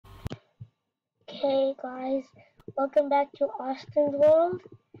Hey guys, welcome back to Austin's World,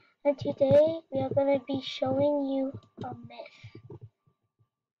 and today we are going to be showing you a myth.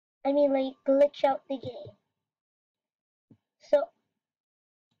 Glitch out the game. So,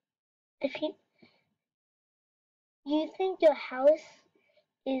 if you think your house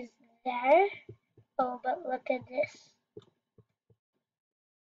is there, oh, but look at this.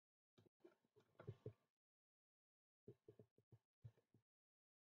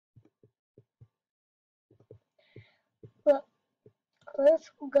 Look,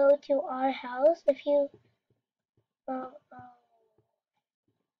 let's go to our house. If you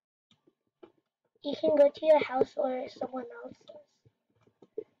you can go to your house or someone else's,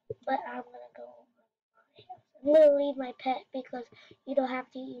 but I'm gonna go over my house. I'm gonna leave my pet because you don't have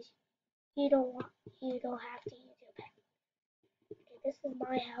to use you don't have to use your pet. Okay, this is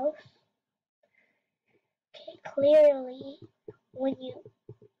my house. Okay, clearly when you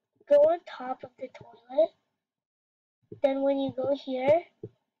go on top of the toilet, then when you go here,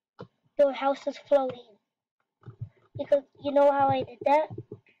 your house is floating. Because you know how I did that?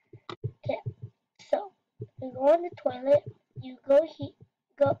 Okay, so you go on the toilet, you go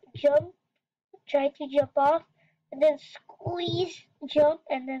jump, try to jump off, and then squeeze, jump,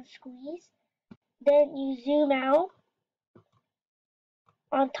 and then squeeze. Then you zoom out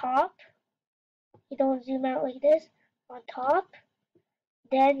on top. You don't zoom out like this, on top.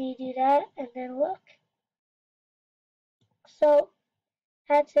 Then you do that, and then look. So,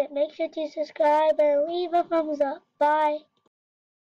 that's it. Make sure to subscribe and leave a thumbs up. Bye.